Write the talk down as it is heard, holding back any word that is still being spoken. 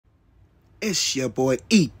It's your boy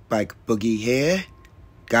E-Bike Boogie here.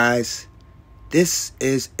 Guys, this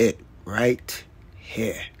is it right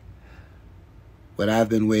here. What I've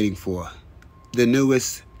been waiting for. The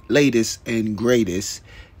newest, latest, and greatest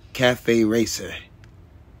Cafe Racer.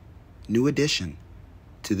 New addition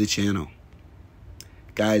to the channel.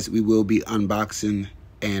 Guys, we will be unboxing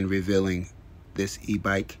and revealing this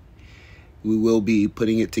e-bike. We will be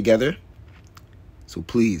putting it together. So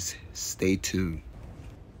please stay tuned.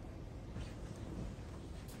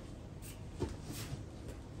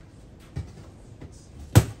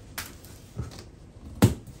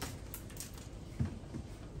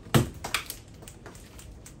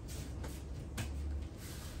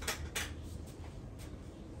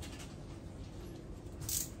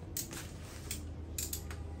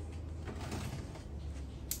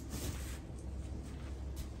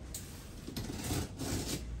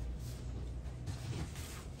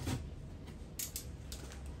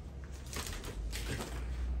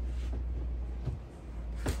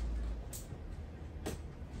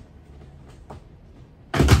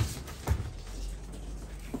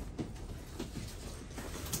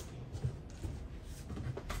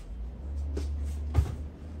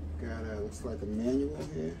 Looks like a manual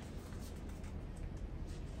here.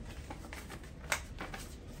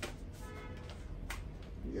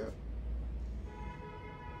 Yep.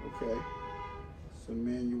 Okay. So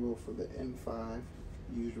manual for the M5,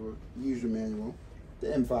 user manual. The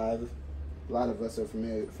M5, a lot of us are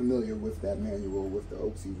familiar with that manual with the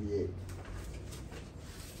Oxy V8.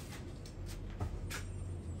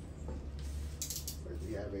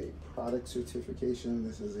 We have a product certification.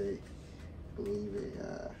 This is I believe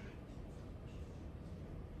a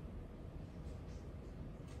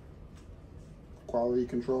quality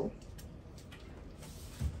control.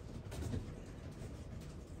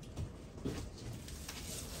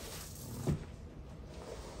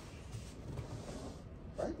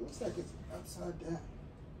 Right, looks like it's upside down.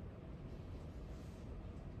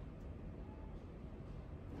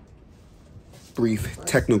 Brief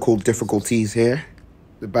technical difficulties here.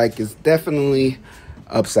 The bike is definitely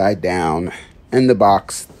upside down in the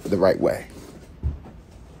box the right way.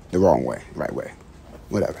 The wrong way, right way,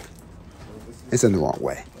 whatever. It's in the wrong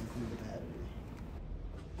way.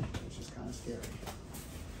 Which is kind of scary.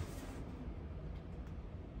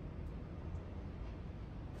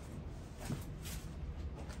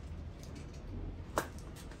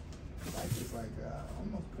 The bike is like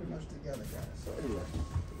almost pretty much together, guys. So anyway,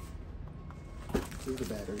 here's the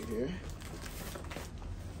battery here.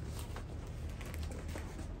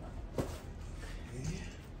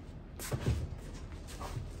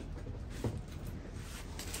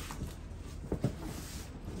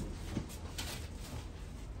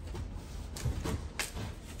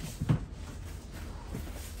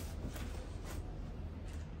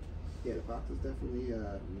 Yeah, the box is definitely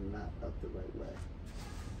not up the right way.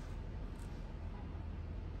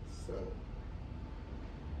 So,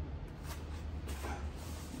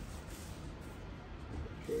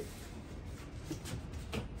 okay.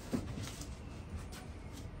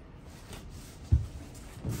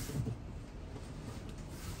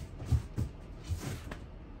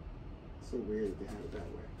 So weird that they have it that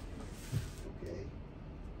way. Okay.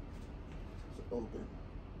 So open.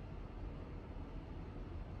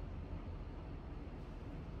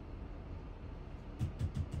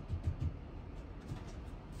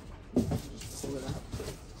 Just pull it out.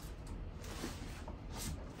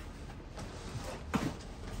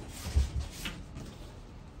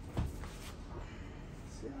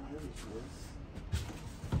 See how heavy it is.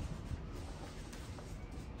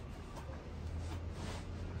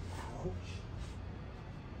 Ouch.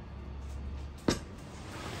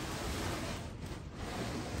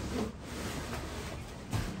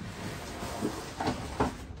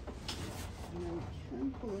 I can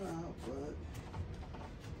pull it out, but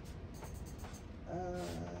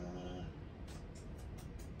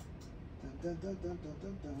dun, dun, dun, dun,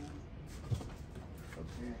 dun, dun.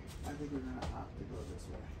 Okay, I think we're gonna opt to go this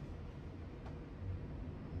way.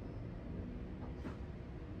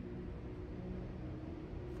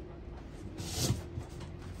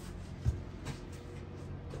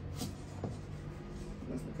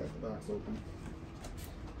 Let's cut the box open,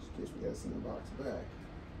 just in case we gotta send the box back.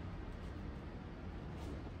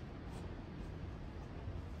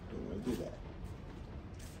 Don't want to do that.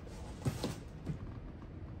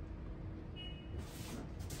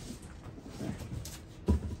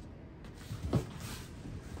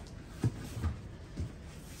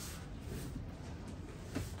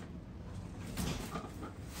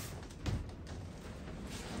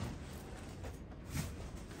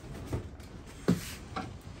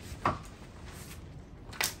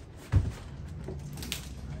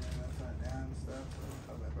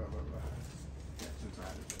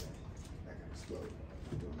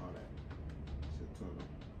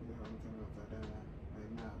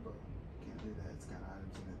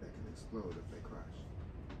 explode if they crash.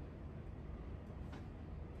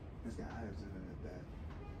 It's got items in it that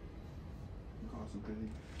can cause some pretty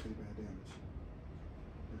bad damage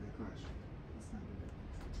if they crash. Let's not do that.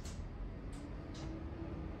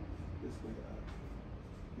 This way up.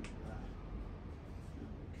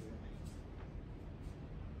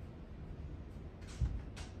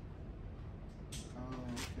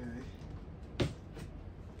 Okay.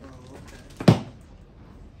 Oh, okay.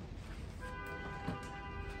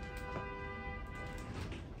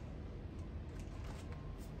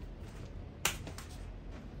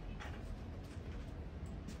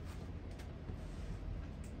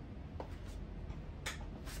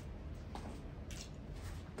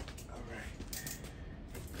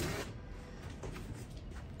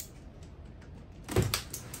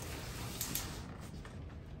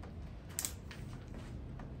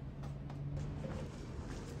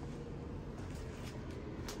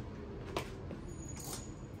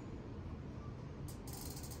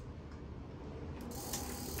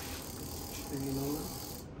 Hanging on.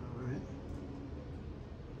 All right.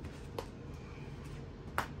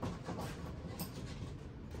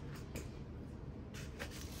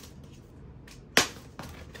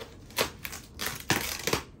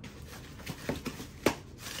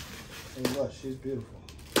 Hey, look, she's beautiful.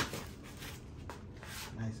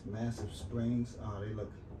 Nice, massive springs. Oh, they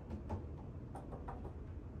look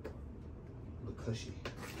cushy.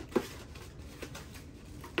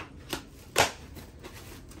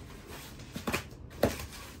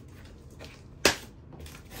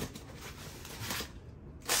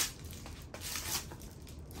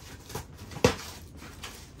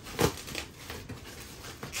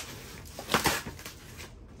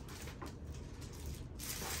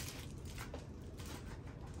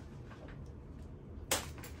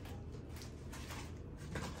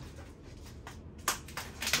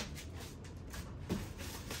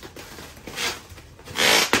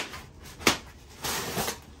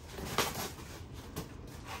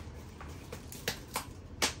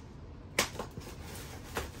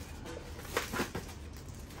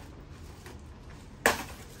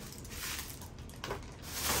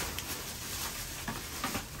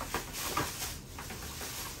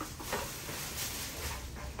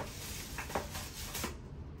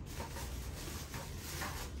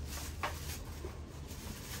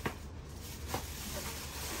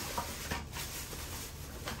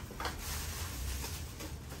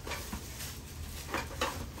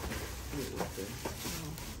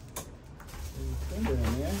 Fender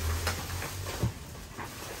in there.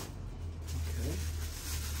 Okay.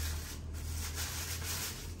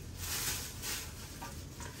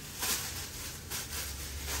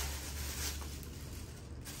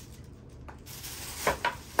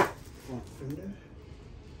 Front fender.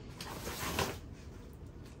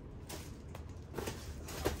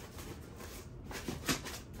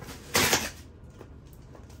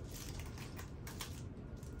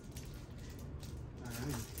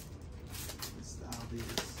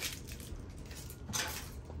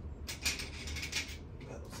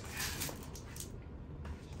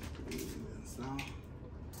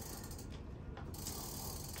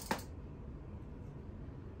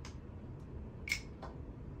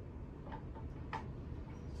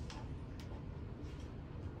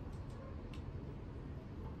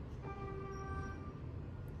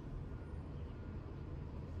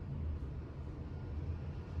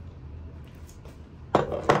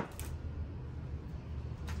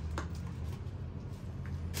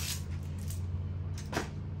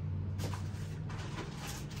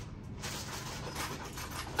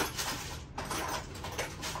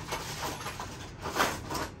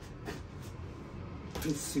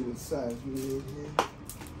 Let's see what size we need here.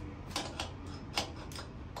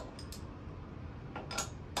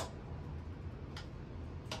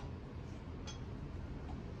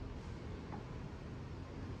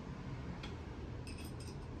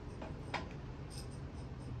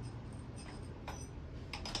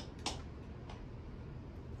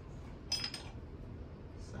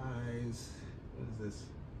 Size, what is this?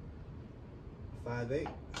 5'8".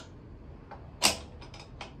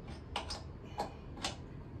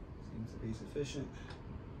 Be sufficient.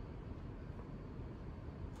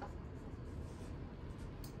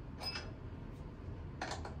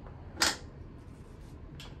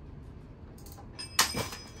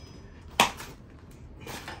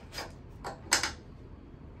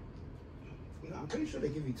 You know, I'm pretty sure they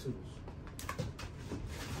give you tools.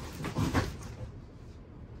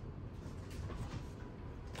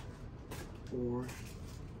 Or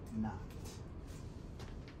not.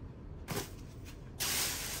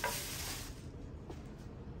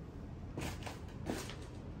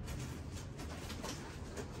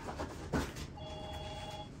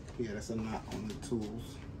 Yeah, that's a knot on the tools.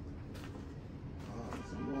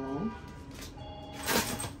 Some wrong.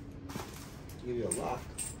 Give you a lock.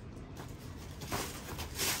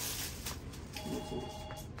 No tools.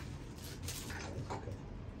 Okay.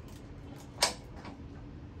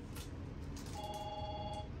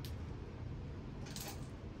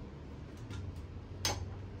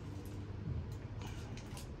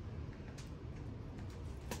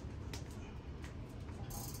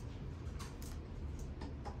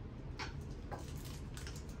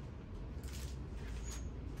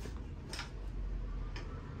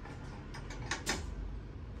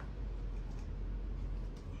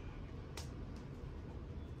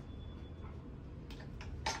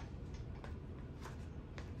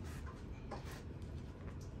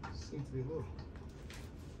 Seems to be low.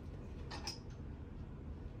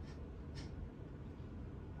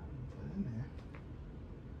 Put it in there.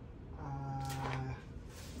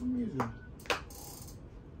 I'm using.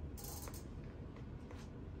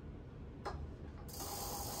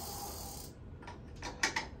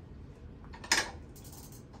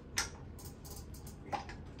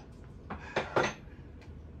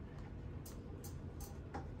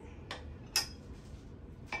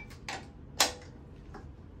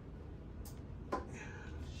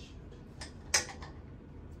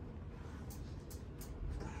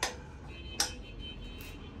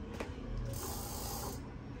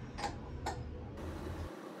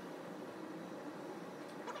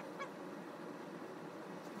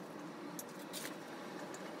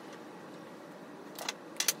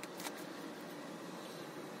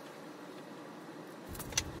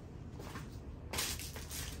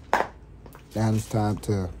 Now it's time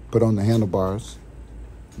to put on the handlebars.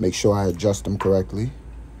 Make sure I adjust them correctly.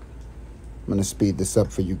 I'm gonna speed this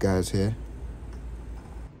up for you guys here.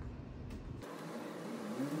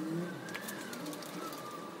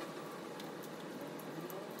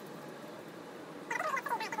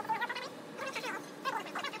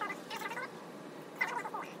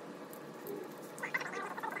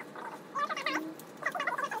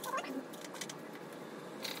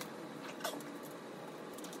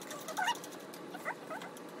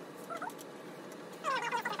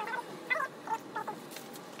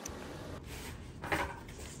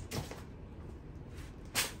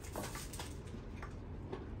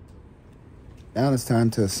 Now it's time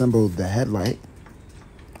to assemble the headlight,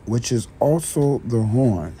 which is also the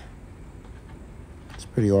horn. It's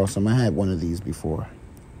pretty awesome. I had one of these before.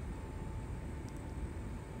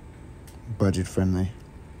 Budget friendly.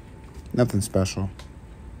 Nothing special.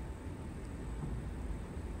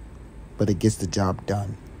 But it gets the job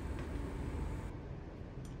done.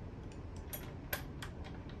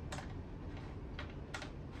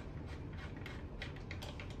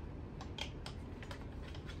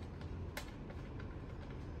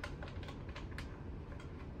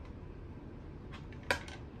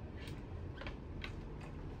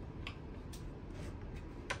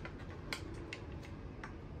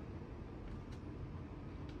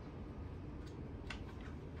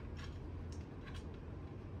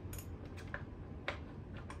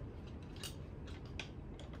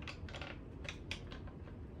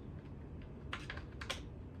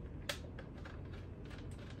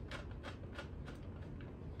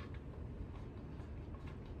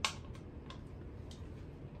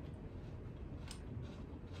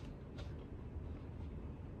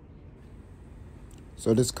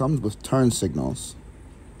 So this comes with turn signals,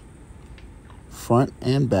 front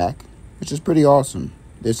and back, which is pretty awesome.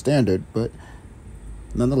 They're standard, but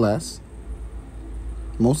nonetheless,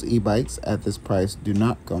 most e-bikes at this price do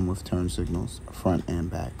not come with turn signals, front and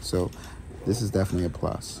back. So this is definitely a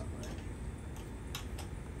plus.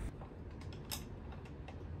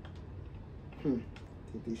 I think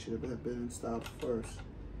these should have been installed first.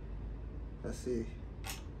 Let's see.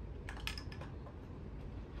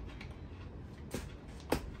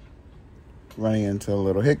 Running into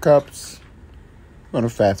little hiccups. I'm going to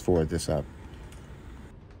fast forward this up.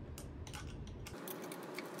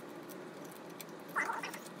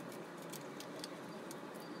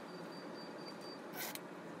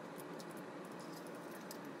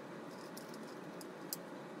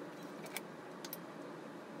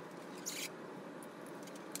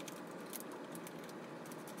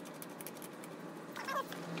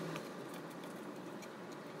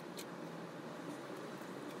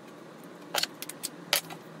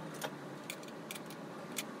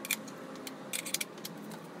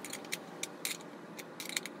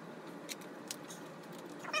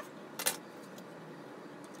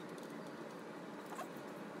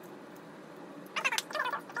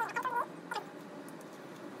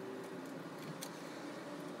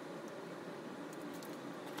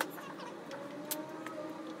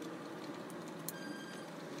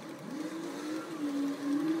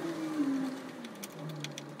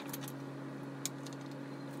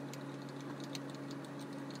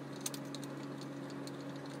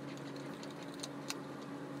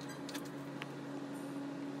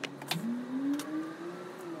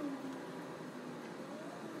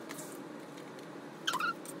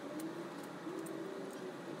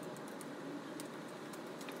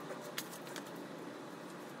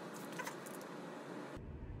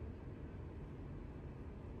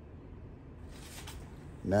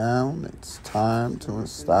 Now it's time to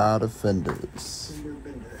install the fenders.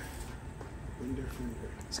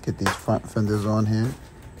 Let's get these front fenders on here.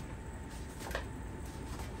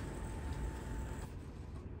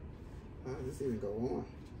 How does this even go on?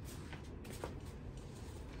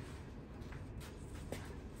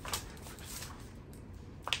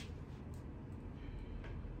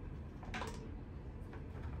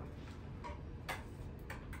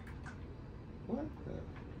 What the?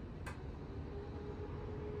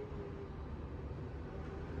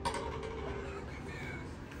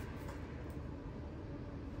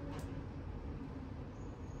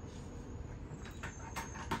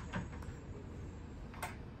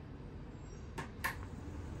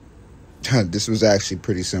 This was actually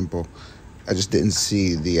pretty simple. I just didn't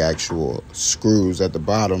see the actual screws at the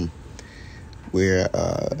bottom where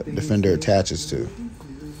the fender attaches to.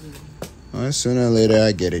 Well, sooner or later,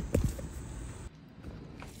 I get it.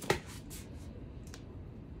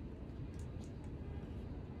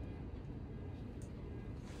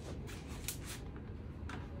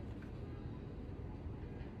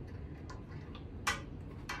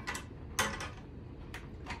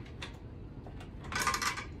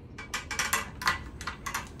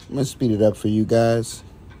 I'm going to speed it up for you guys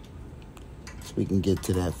so we can get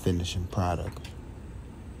to that finishing product.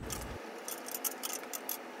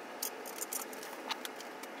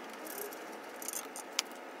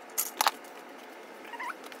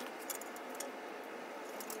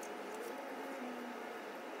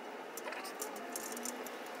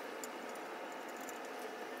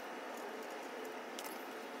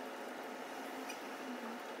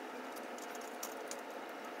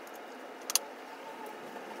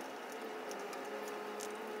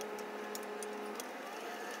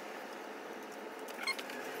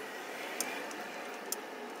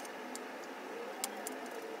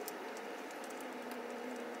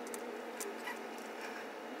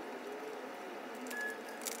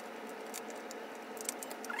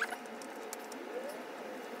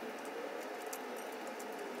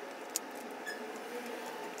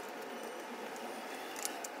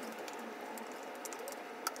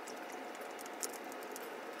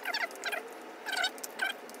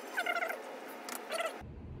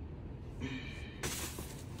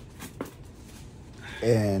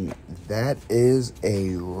 And that is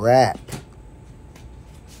a wrap.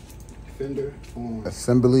 Fender on.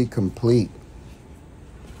 Assembly complete.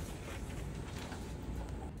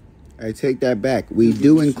 I take that back. We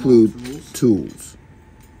do include tools.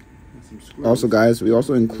 Also, guys, we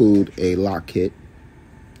also include a lock kit.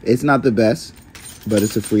 It's not the best, but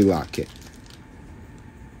it's a free lock kit.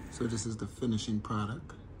 So this is the finishing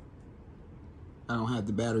product. I don't have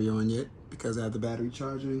the battery on yet because I have the battery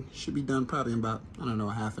charging. Should be done probably in about, I don't know,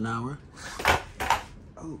 half an hour.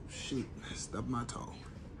 Oh, shoot. Stubbed my toe.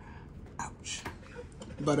 Ouch.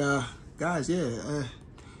 But, guys, yeah,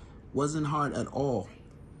 wasn't hard at all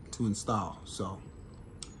to install. So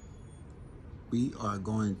we are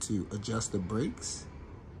going to adjust the brakes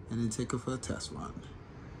and then take her for a test run.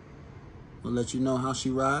 We'll let you know how she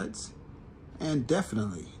rides. And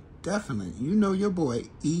definitely, you know your boy,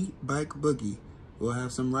 E-Bike Boogie, will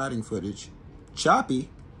have some riding footage.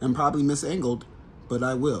 Choppy and probably misangled, but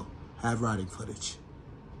I will have riding footage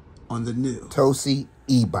on the new Tosi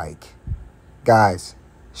E-Bike. Guys,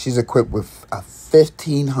 she's equipped with a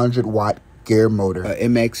 1500 watt gear motor, a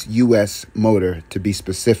MX US motor to be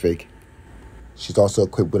specific. She's also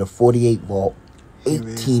equipped with a 48 volt,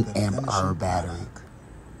 18 amp hour battery.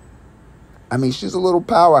 I mean, she's a little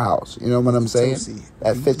powerhouse. You know what I'm saying?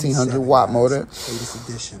 That 1500 watt motor. Latest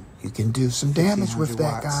edition. You can do some damage with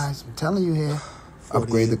that, guys. I'm telling you here.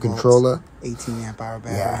 Upgrade the controller. 18 amp hour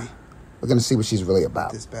battery. Yeah. We're going to see what she's really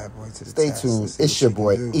about. This bad boy to the Stay tuned. It's your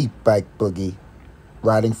boy, E-Bike Boogie.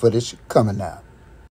 Riding footage coming up.